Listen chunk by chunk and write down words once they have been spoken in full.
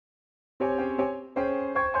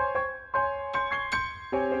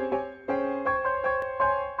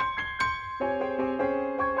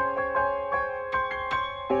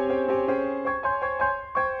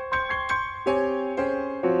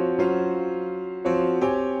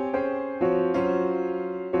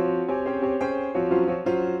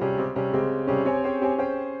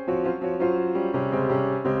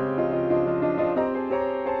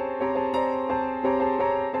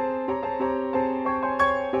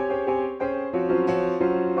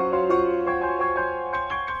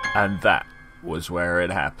And that was where it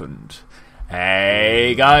happened.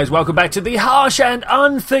 Hey guys, welcome back to the harsh and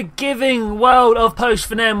unforgiving world of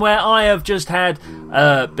post-Finem, where I have just had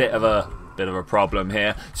a bit of a problem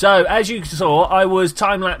here. So, as you saw, I was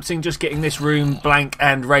time-lapsing just getting this room blank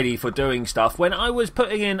and ready for doing stuff when I was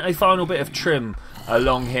putting in a final bit of trim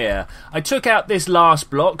along here. I took out this last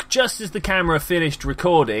block just as the camera finished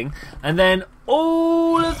recording, and then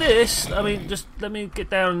all of this, I mean, just let me get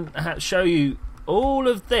down and show you, all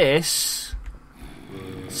of this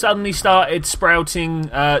suddenly started sprouting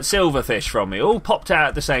silverfish from me. All popped out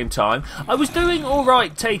at the same time. I was doing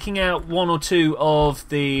alright taking out one or two of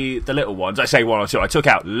the little ones. I say one or two, I took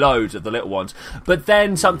out loads of the little ones. But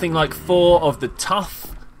then something like 4 of the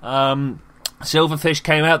tough silverfish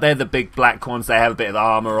came out. They're the big black ones, they have a bit of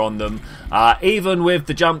armour on them. Even with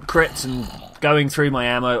the jump crits and going through my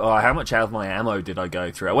ammo, how much out of my ammo did I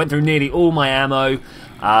go through? I went through nearly all my ammo.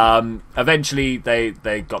 Eventually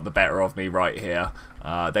they got the better of me right here.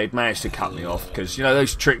 They'd managed to cut me off because, you know,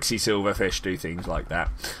 those tricksy silverfish do things like that.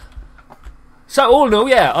 So all in all,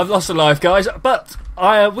 yeah, I've lost a life, guys, but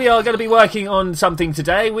we are going to be working on something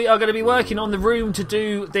today. We are going to be working on the room to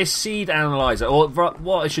do this seed analyzer, or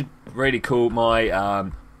what I should really call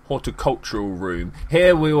my horticultural room.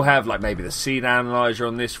 Here we will have like maybe the seed analyzer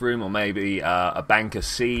on this room, or maybe a bank of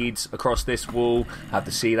seeds across this wall, have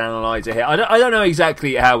the seed analyzer here. I don't know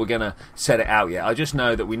exactly how we're going to set it out yet. I just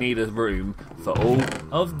know that we need a room for all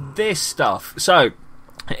of this stuff. So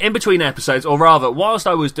in between episodes, or rather whilst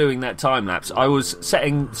I was doing that time lapse, I was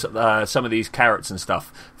setting some of these carrots and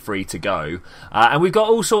stuff free to go, and we've got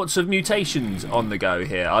all sorts of mutations on the go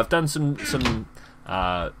here. I've done some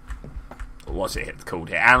what's it called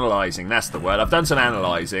here? Analysing, that's the word. I've done some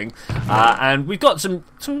analysing, and we've got some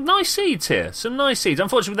nice seeds here. Some nice seeds.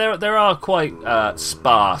 Unfortunately, there are quite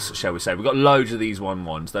sparse, shall we say. We've got loads of these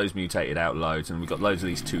 1-1s. Those mutated out loads, and we've got loads of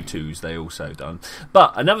these 2-2s. They also done.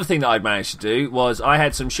 But another thing that I'd managed to do was I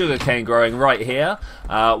had some sugarcane growing right here.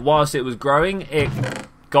 Whilst it was growing, it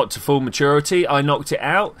got to full maturity. I knocked it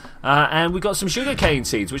out, and we got some sugarcane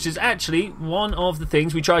seeds, which is actually one of the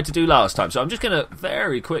things we tried to do last time. So I'm just going to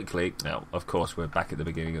very quickly, now of course we're back at the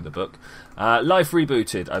beginning of the book, Life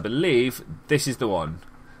Rebooted, I believe this is the one.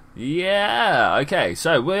 Yeah, okay,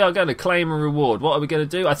 so we are going to claim a reward. What are we going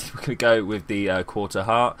to do? I think we're going to go with the quarter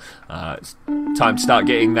heart. It's time to start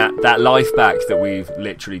getting that life back that we've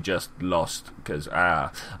literally just lost, because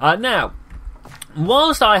now,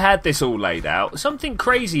 whilst I had this all laid out, something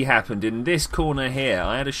crazy happened in this corner here.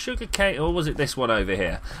 I had a sugarcane, or was it this one over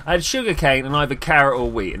here? I had sugarcane and either carrot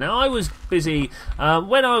or wheat. Now I was busy,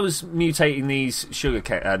 when I was mutating these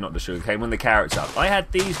sugarcane, not the sugarcane, when the carrots up, I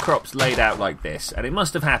had these crops laid out like this, and it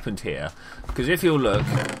must have happened here, because if you'll look,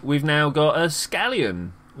 we've now got a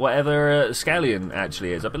scallion, whatever a scallion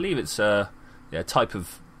actually is. I believe it's a type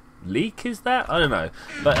of leek, is that? I don't know.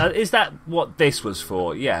 But is that what this was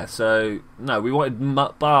for? Yeah, so no, we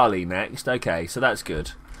wanted barley next. Okay, so that's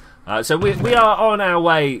good. So we are on our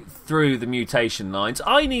way through the mutation lines.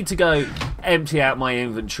 I need to go empty out my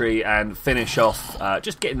inventory and finish off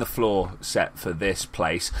just getting the floor set for this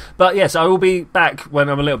place. But yes, I will be back when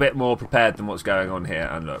I'm a little bit more prepared than what's going on here.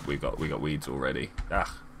 And look, we got weeds already.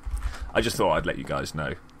 I just thought I'd let you guys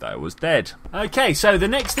know that I was dead. Okay, so the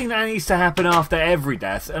next thing that needs to happen after every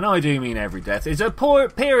death, and I do mean every death, is a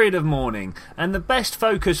period of mourning. And the best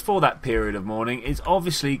focus for that period of mourning is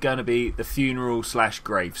obviously going to be the funeral /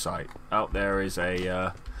 grave site. Oh, there is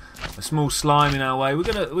a small slime in our way. We're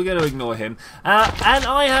gonna ignore him. And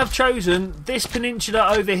I have chosen this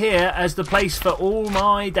peninsula over here as the place for all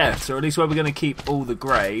my deaths, or at least where we're going to keep all the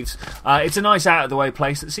graves. It's a nice out of the way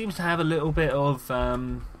place that seems to have a little bit of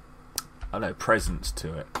I don't know, presence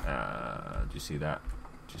to it. Do you see that?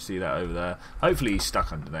 Do you see that over there? Hopefully he's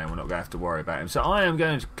stuck under there and we're not going to have to worry about him. So I am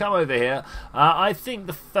going to come over here. I think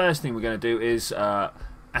the first thing we're going to do is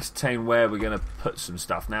ascertain where we're going to put some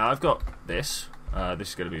stuff. Now, I've got this.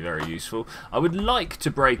 This is going to be very useful. I would like to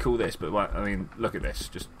break all this, but I mean, look at this.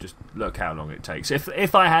 Just look how long it takes.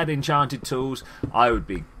 If I had enchanted tools, I would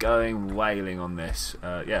be going whaling on this.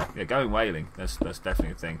 Yeah, going whaling. That's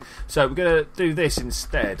definitely a thing. So we're going to do this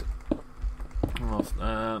instead.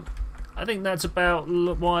 I think that's about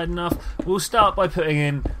wide enough. We'll start by putting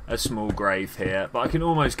in a small grave here, but I can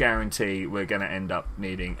almost guarantee we're going to end up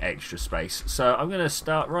needing extra space. So I'm going to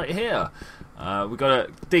start right here. We've got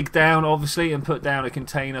to dig down, obviously, and put down a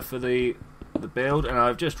container for the build, and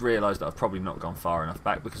I've just realised that I've probably not gone far enough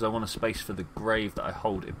back because I want a space for the grave that I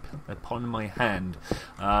hold upon my hand.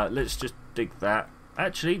 Let's just dig that.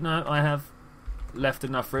 Actually, no, I have left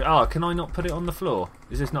enough room. Oh, can I not put it on the floor?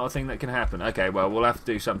 Is this not a thing that can happen? Okay, well, we'll have to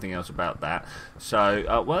do something else about that.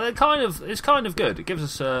 So, well, it's kind of good. It gives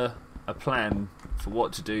us a plan for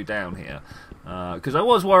what to do down here. Because I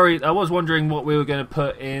was wondering what we were going to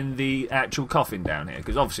put in the actual coffin down here.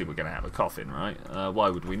 Because obviously we're going to have a coffin, right? Why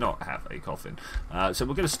would we not have a coffin? So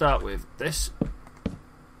we're going to start with this.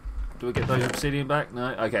 Do we get those obsidian back? No.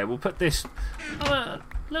 Okay, we'll put this. I'm a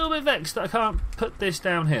little bit vexed that I can't put this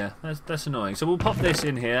down here. That's annoying. So we'll pop this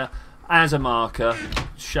in here as a marker,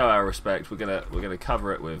 show our respect. We're gonna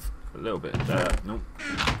cover it with a little bit of dirt. Nope.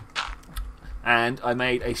 And I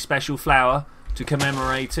made a special flower to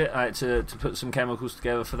commemorate it, to put some chemicals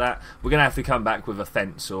together for that. We're going to have to come back with a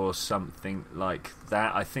fence or something like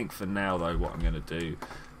that. I think for now, though, what I'm going to do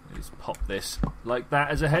is pop this like that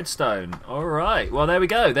as a headstone. Alright, well, there we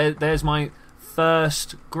go. There's my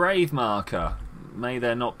first grave marker. May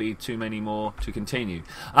there not be too many more to continue.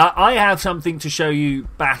 I have something to show you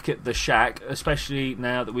back at the shack, especially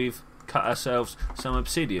now that we've cut ourselves some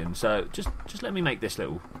obsidian. So just let me make this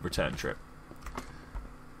little return trip.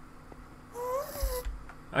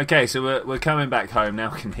 Okay, so we're coming back home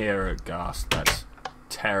now. I can hear a ghast. That's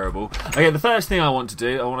terrible. Okay, the first thing I want to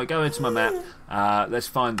do, I want to go into my map. Let's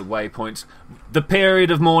find the waypoints. The period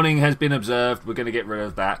of mourning has been observed. We're going to get rid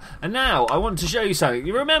of that. And now I want to show you something.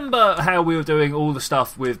 You remember how we were doing all the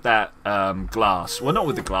stuff with that glass? Well, not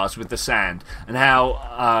with the glass, with the sand. And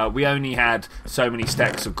how we only had so many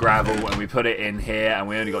stacks of gravel and we put it in here and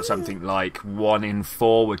we only got something like 1 in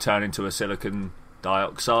 4 would turn into a silicon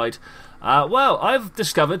dioxide. Well, I've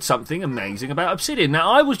discovered something amazing about obsidian.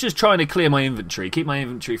 Now, I was just trying to clear my inventory, keep my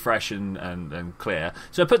inventory fresh and clear.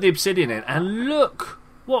 So I put the obsidian in, and look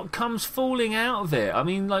what comes falling out of it. I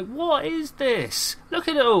mean, like, what is this? Look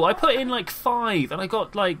at it all. I put in like 5, and I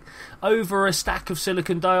got like over a stack of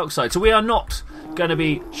silicon dioxide. So we are not going to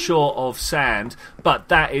be short of sand, but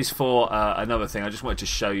that is for another thing. I just wanted to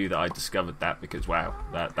show you that I discovered that because, wow,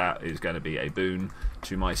 that is going to be a boon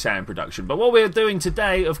to my sand production. But what we're doing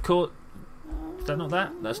today, of course... Is that not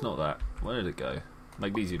that? That's not that. Where did it go?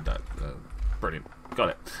 Magnesium dye. Brilliant. Got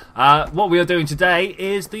it. What we are doing today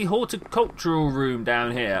is the horticultural room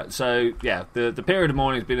down here. So, yeah, the period of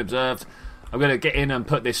mourning has been observed. I'm going to get in and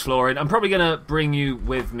put this floor in. I'm probably going to bring you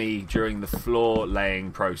with me during the floor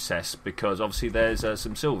laying process because obviously there's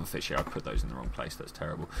some silverfish here. I put those in the wrong place. That's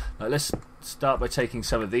terrible. Let's start by taking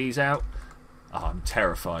some of these out. Oh, I'm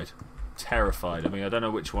terrified. I mean, I don't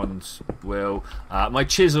know which ones will. My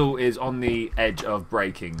chisel is on the edge of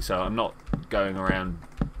breaking, so I'm not going around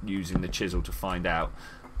using the chisel to find out.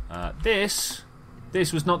 This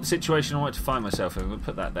was not the situation I wanted to find myself in. I'm going to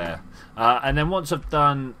put that there. And then once I've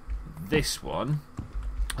done this one,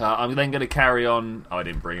 I'm then going to carry on... Oh, I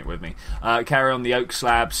didn't bring it with me. Carry on the oak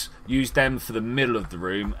slabs, use them for the middle of the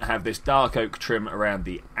room, have this dark oak trim around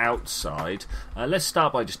the outside. Let's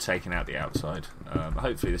start by just taking out the outside.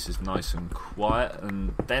 Hopefully this is nice and quiet,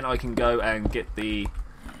 and then I can go and get the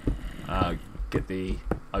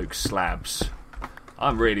oak slabs.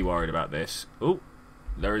 I'm really worried about this. Oh,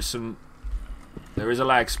 there is a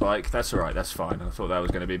lag spike. That's alright, that's fine. I thought that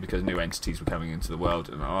was going to be because new entities were coming into the world,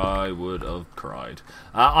 and I would have cried.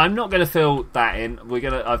 I'm not going to fill that in.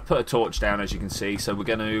 I've put a torch down, as you can see, so we're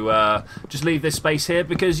going to just leave this space here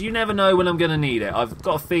because you never know when I'm going to need it. I've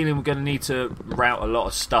got a feeling we're going to need to route a lot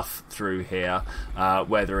of stuff through here,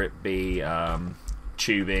 whether it be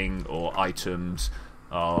tubing or items,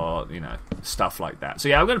 or, you know, stuff like that. So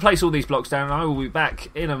yeah, I'm going to place all these blocks down and I will be back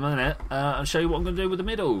in a minute and show you what I'm going to do with the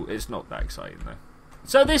middle. It's not that exciting though.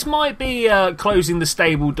 So this might be closing the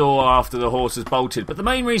stable door after the horse has bolted, but the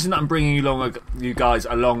main reason that I'm bringing you guys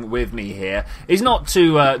along with me here is not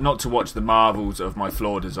to watch the marvels of my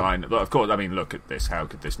floor design. But of course, I mean, look at this. How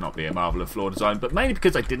could this not be a marvel of floor design? But mainly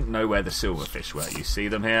because I didn't know where the silverfish were. You see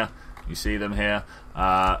them here? You see them here?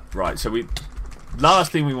 Right, so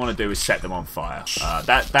last thing we want to do is set them on fire.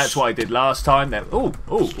 That's what I did last time. Oh,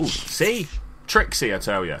 see? Trixie, I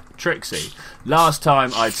tell you. Trixie. Last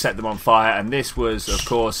time I'd set them on fire, and this was, of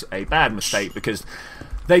course, a bad mistake because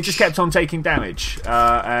they just kept on taking damage. No.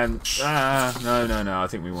 I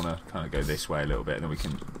think we want to kind of go this way a little bit, and then we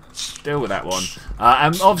can deal with that one.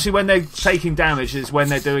 And obviously when they're taking damage is when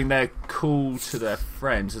they're doing their call to their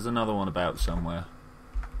friends. There's another one about somewhere.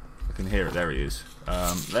 I can hear it. There he is.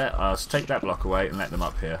 Let us take that block away and let them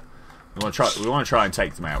up here. We want to try and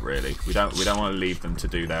take them out. Really, we don't want to leave them to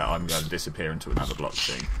do that. I'm going to disappear into another block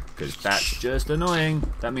thing because that's just annoying.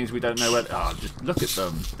 That means we don't know where. Oh, just look at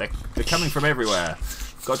them. They're coming from everywhere.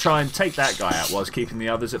 Got to try and take that guy out whilst keeping the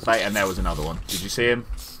others at bay. And there was another one. Did you see him?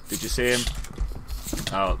 Did you see him?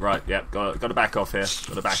 Oh, right, yep, got to back off here.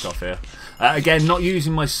 Got to back off here. Again, not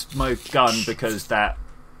using my gun because that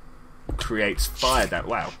creates fire damage.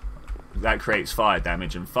 Wow. That creates fire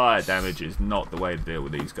damage, and fire damage is not the way to deal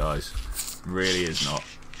with these guys. Really is not.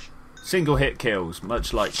 Single hit kills,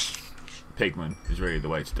 much like Pigman, is really the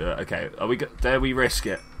way to do it. Okay, dare we risk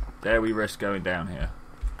it? Dare we risk going down here?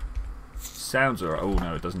 Sounds alright. Oh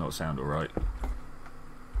no, it does not sound alright.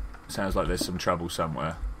 Sounds like there's some trouble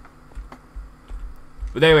somewhere.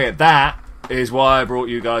 But there we go. That is why I brought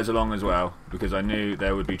you guys along as well, because I knew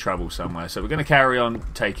there would be trouble somewhere. So we're going to carry on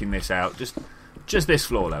taking this out. Just this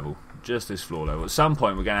floor level. Just this floor level. At some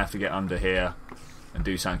point we're going to have to get under here and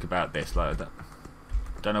do something about this. Like that.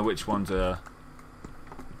 Don't know which one's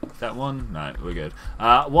that one? No, we're good.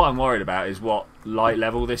 What I'm worried about is what light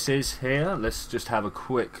level this is here. Let's just have a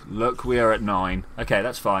quick look. We are at 9. Okay,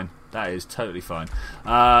 that's fine. That is totally fine.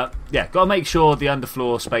 Yeah, got to make sure the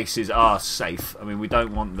underfloor spaces are safe. I mean, we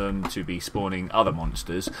don't want them to be spawning other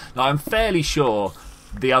monsters. Now, I'm fairly sure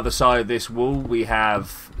the other side of this wall we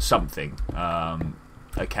have something.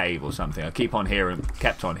 A cave or something. I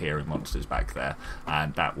kept on hearing monsters back there,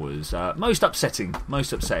 and that was most upsetting.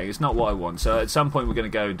 It's not what I want. So at some point we're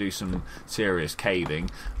going to go and do some serious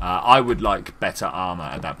caving. I would like better armor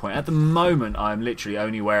at that point. At the moment I'm literally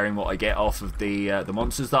only wearing what I get off of the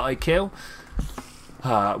monsters that I kill,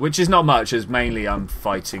 which is not much, as mainly I'm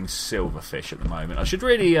fighting Silverfish at the moment. I should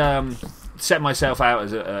really set myself out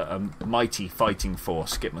as a mighty fighting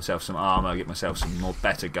force, get myself some armour, get myself some more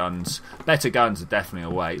better guns. Better guns are definitely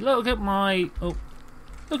a way. Look at my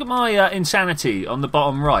insanity on the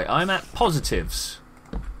bottom right. I'm at positives.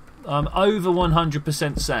 I'm over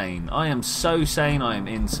 100% sane. I am so sane, I am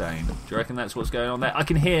insane. Do you reckon that's what's going on there? I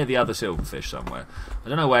can hear the other Silverfish somewhere. I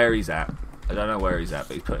don't know where he's at. But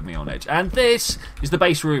he's putting me on edge. And this is the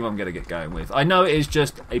base room I'm going to get going with. I know it is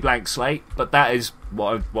just a blank slate, but that is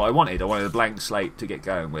what I wanted. I wanted a blank slate to get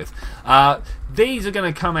going with. These are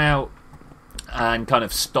going to come out and kind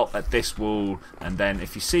of stop at this wall, and then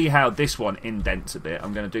if you see how this one indents a bit,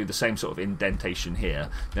 I'm going to do the same sort of indentation here.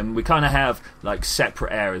 Then we kind of have like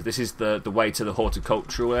separate areas. This is the way to the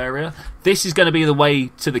horticultural area. This is going to be the way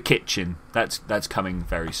to the kitchen. That's coming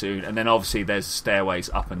very soon. And then obviously there's stairways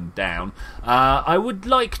up and down. I would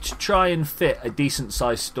like to try and fit a decent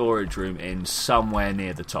sized storage room in somewhere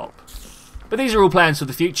near the top. But these are all plans for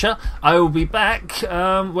the future. I will be back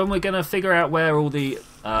when we're going to figure out where all the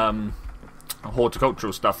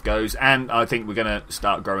horticultural stuff goes, and I think we're going to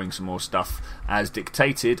start growing some more stuff as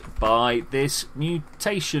dictated by this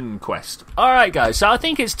mutation quest. Alright guys, so I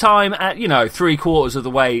think it's time at, 3/4 of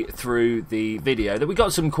the way through the video that we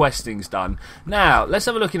got some questings done. Now, let's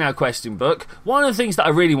have a look in our questing book. One of the things that I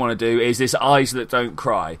really want to do is this eyes that don't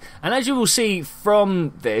cry. And as you will see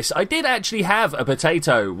from this, I did actually have a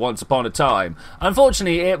potato once upon a time.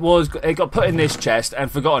 Unfortunately, it got put in this chest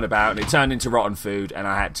and forgotten about, and it turned into rotten food, and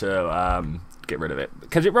I had to get rid of it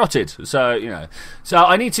because it rotted. So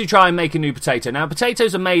I need to try and make a new potato. Now,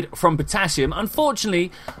 potatoes are made from potassium. Unfortunately,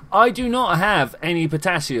 I do not have any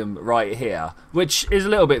potassium right here, which is a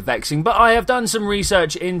little bit vexing, but I have done some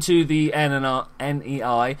research into the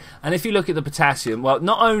NEI, and if you look at the potassium, well,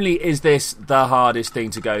 not only is this the hardest thing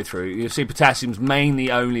to go through, you'll see potassium's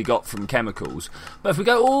mainly only got from chemicals, but if we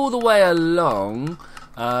go all the way along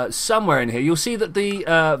somewhere in here, you'll see that the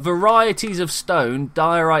varieties of stone,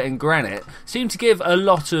 diorite and granite, seem to give a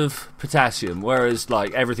lot of potassium, whereas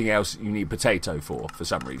like everything else you need potato for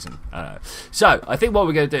some reason. So I think what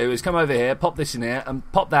we're going to do is come over here, pop this in here and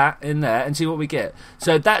pop that in there and see what we get.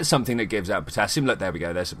 So that's something that gives out potassium. Look, there we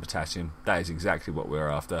go, there's some potassium. That is exactly what we're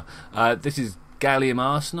after. This is gallium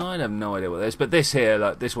arsenide. I have no idea what this is, but this here,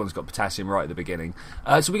 like, this one's got potassium right at the beginning.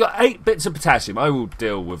 So we got 8 bits of potassium. I will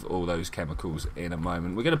deal with all those chemicals in a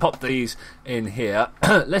moment. We're going to pop these in here.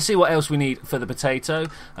 Let's see what else we need for the potato.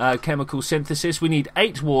 Chemical synthesis. We need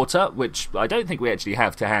 8 water, which I don't think we actually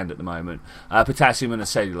have to hand at the moment. Potassium and a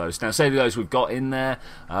cellulose. Now, cellulose we've got in there.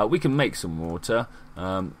 We can make some water.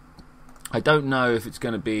 I don't know if it's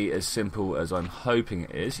going to be as simple as I'm hoping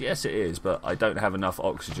it is. Yes, it is, but I don't have enough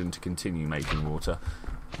oxygen to continue making water.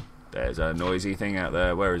 There's a noisy thing out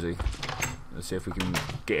there. Where is he? Let's see if we can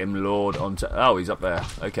get him lured onto... Oh, he's up there.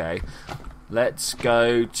 Okay. Let's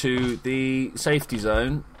go to the safety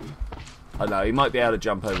zone. Oh, no, he might be able to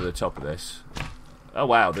jump over the top of this. Oh,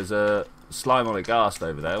 wow, there's a slime on a ghast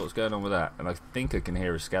over there. What's going on with that? And I think I can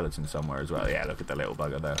hear a skeleton somewhere as well. Yeah, look at the little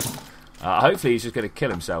bugger there. Hopefully he's just going to kill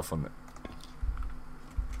himself on it.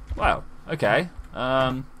 Wow, okay.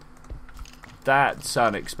 That's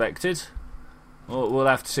unexpected. We'll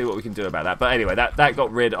have to see what we can do about that. But anyway, that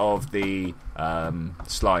got rid of the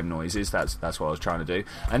slime noises. That's what I was trying to do.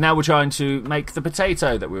 And now we're trying to make the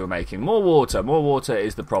potato that we were making. More water. More water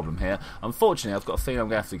is the problem here. Unfortunately, I've got a feeling I'm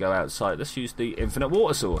going to have to go outside. Let's use the infinite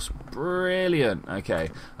water source. Brilliant. Okay.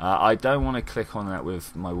 I don't want to click on that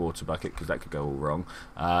with my water bucket because that could go all wrong.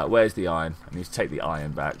 Where's the iron? I need to take the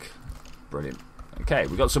iron back. Brilliant. Okay,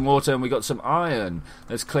 we got some water and we got some iron.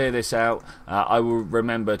 Let's clear this out. I will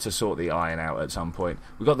remember to sort the iron out at some point.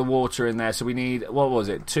 We got the water in there, so we need, what was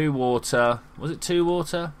it? 2 water. Was it 2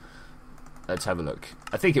 water? Let's have a look.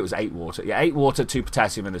 I think it was 8 water. Yeah, 8 water, 2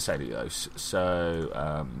 potassium, and a cellulose.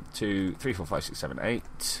 So 2, 3, 4, 5, 6, 7,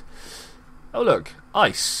 8. Oh look,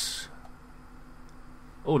 ice.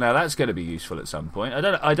 Oh, now that's going to be useful at some point.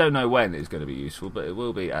 I don't know when it's going to be useful, but it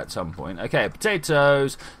will be at some point. Okay,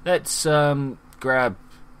 potatoes. Let's grab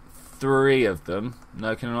 3 of them.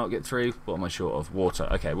 No, can I not get 3? What am I short of? Water.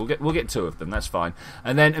 Okay, we'll get 2 of them. That's fine.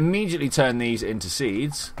 And then immediately turn these into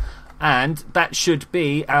seeds. And that should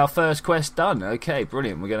be our first quest done. Okay,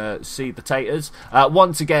 brilliant. We're going to seed potatoes.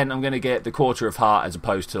 Once again, I'm going to get the quarter of heart as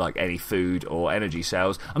opposed to like any food or energy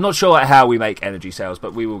cells. I'm not sure how we make energy cells,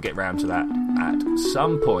 but we will get round to that at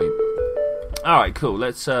some point. Alright, cool.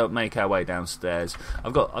 Let's make our way downstairs.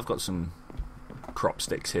 I've got some crop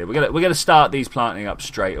sticks here. We're gonna start these planting up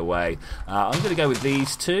straight away. I'm going to go with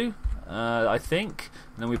these 2, I think.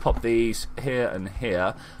 And then we pop these here and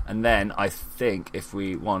here, and then I think if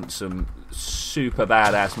we want some super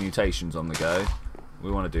badass mutations on the go,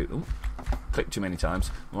 we want to do... Ooh, click too many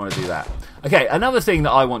times. We want to do that. Okay, another thing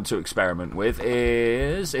that I want to experiment with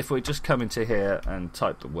is if we just come into here and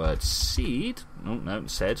type the word seed. Oh, no,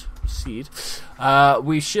 it said seed.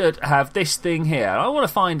 We should have this thing here. I want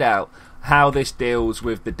to find out how this deals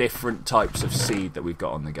with the different types of seed that we've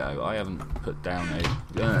got on the go. I haven't put down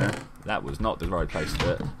a... that was not the right place to do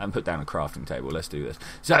it. I haven't put down a crafting table. Let's do this.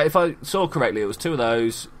 So if I saw correctly, it was 2 of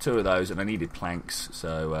those, and I needed planks.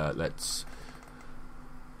 So let's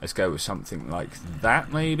go with something like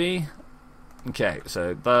that, maybe. Okay,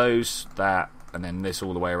 so those, that, and then this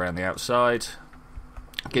all the way around the outside.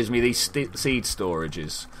 Gives me these seed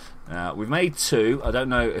storages. Now, we've made 2. I don't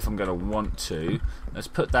know if I'm going to want to. Let's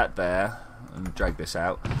put that there and drag this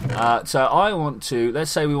out. So I want to, let's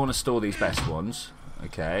say we want to store these best ones.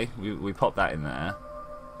 Okay, we pop that in there.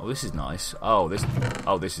 Oh, this is nice. Oh,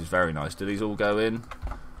 this is very nice. Do these all go in?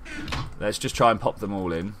 Let's just try and pop them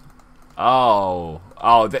all in.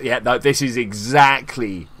 Yeah, no, this is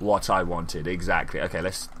exactly what I wanted. Exactly. Okay,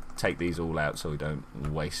 let's take these all out so we don't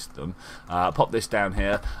waste them. Pop this down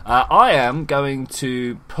here. I am going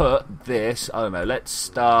to put this, I don't know, let's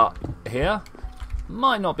start here.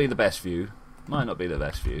 Might not be the best view.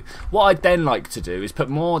 What I'd then like to do is put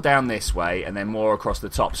more down this way and then more across the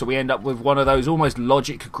top, so we end up with one of those almost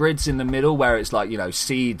logic grids in the middle where it's like, you know,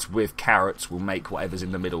 seeds with carrots will make whatever's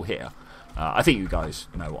in the middle here. I think you guys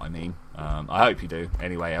know what I mean. I hope you do.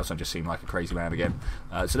 Anyway, else I just seem like a crazy man again.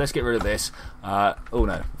 So let's get rid of this. Oh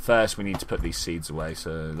no, first we need to put these seeds away,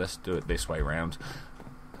 so let's do it this way round.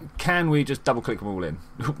 Can we just double click them all in?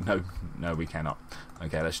 No, we cannot.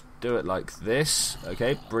 Okay, let's do it like this.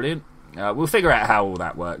 Okay, brilliant. We'll figure out how all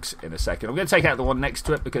that works in a second. I'm going to take out the one next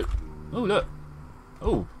to it because... Oh, look.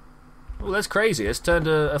 Oh, that's crazy. It's turned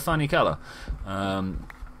a funny colour.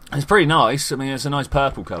 It's pretty nice. I mean, it's a nice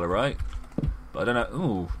purple colour, right? But I don't know...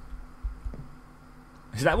 Ooh.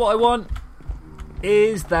 Is that what I want?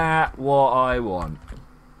 Is that what I want?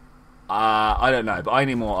 I don't know, but I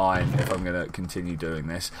need more iron if I'm going to continue doing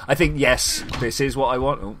this. I think, yes, this is what I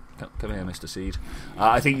want. Oh, come here, Mr. Seed.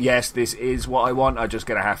 I think, yes, this is what I want. I'm just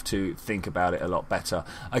going to have to think about it a lot better.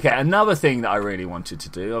 Okay, another thing that I really wanted to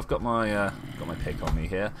do, I've got my pick on me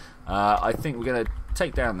here. I think we're going to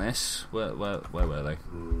take down this. Where were they?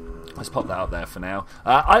 Let's pop that up there for now.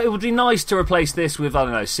 It would be nice to replace this with, I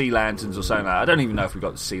don't know, sea lanterns or something like that. I don't even know if we've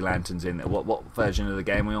got sea lanterns in. What version of the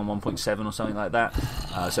game are we on? 1.7 or something like that?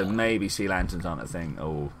 So maybe sea lanterns aren't a thing.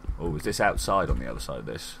 Oh, is this outside on the other side of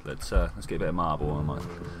this? Let's get a bit of marble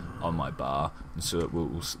on my bar, and so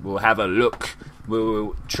we'll have a look.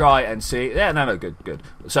 We'll try and see. Yeah, no, good.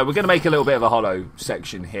 So we're going to make a little bit of a hollow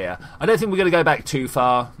section here. I don't think we're going to go back too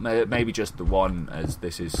far. Maybe just the one, as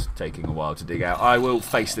this is taking a while to dig out. I will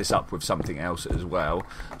face this up with something else as well.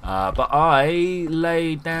 But I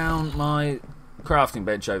laid down my crafting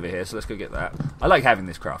bench over here, so let's go get that. I like having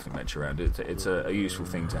this crafting bench around. It's a useful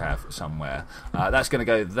thing to have somewhere. That's going to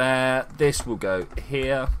go there. This will go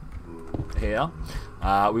here.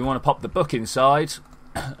 We want to pop the book inside.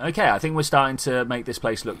 Okay, I think we're starting to make this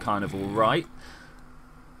place look kind of alright.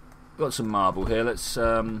 Got some marble here. Let's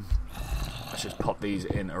just pop these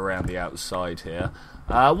in around the outside here.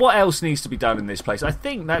 What else needs to be done in this place? I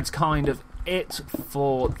think that's kind of it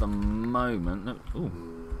for the moment. Ooh.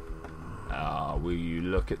 Will you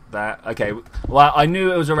look at that? Okay, well, I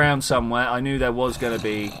knew it was around somewhere. I knew there was going to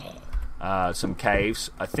be some caves.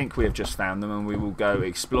 I think we have just found them, and we will go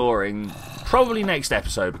exploring probably next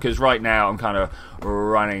episode, because right now I'm kind of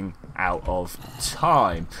running out of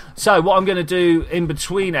time. So what I'm going to do in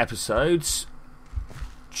between episodes,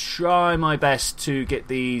 try my best to get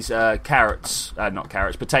these potatoes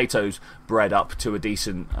bred up to a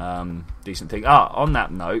decent thing. On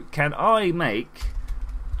that note, can I make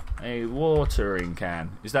a watering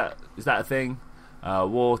can? Is that a thing?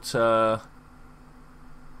 Water.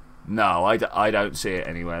 No, I don't see it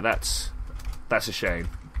anywhere. That's a shame.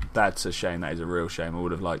 That's a shame. That is a real shame. I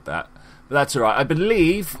would have liked that. But that's alright. I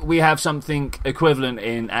believe we have something equivalent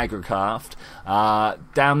in Agricraft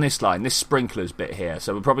down this line, this sprinklers bit here.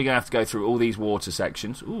 So we're probably going to have to go through all these water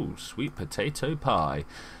sections. Ooh, sweet potato pie.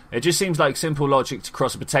 It just seems like simple logic to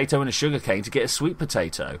cross a potato and a sugar cane to get a sweet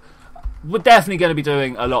potato. We're definitely going to be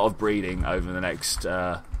doing a lot of breeding over the next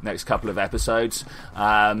couple of episodes.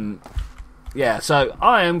 Yeah, so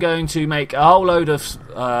I am going to make a whole load of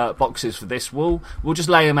boxes for this wool. We'll just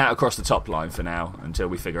lay them out across the top line for now until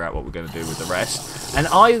we figure out what we're going to do with the rest. And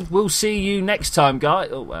I will see you next time, guys.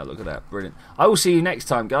 Oh, wow, look at that. Brilliant. I will see you next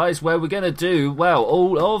time, guys, where we're going to do, well,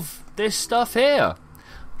 all of this stuff here.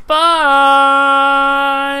 Bye!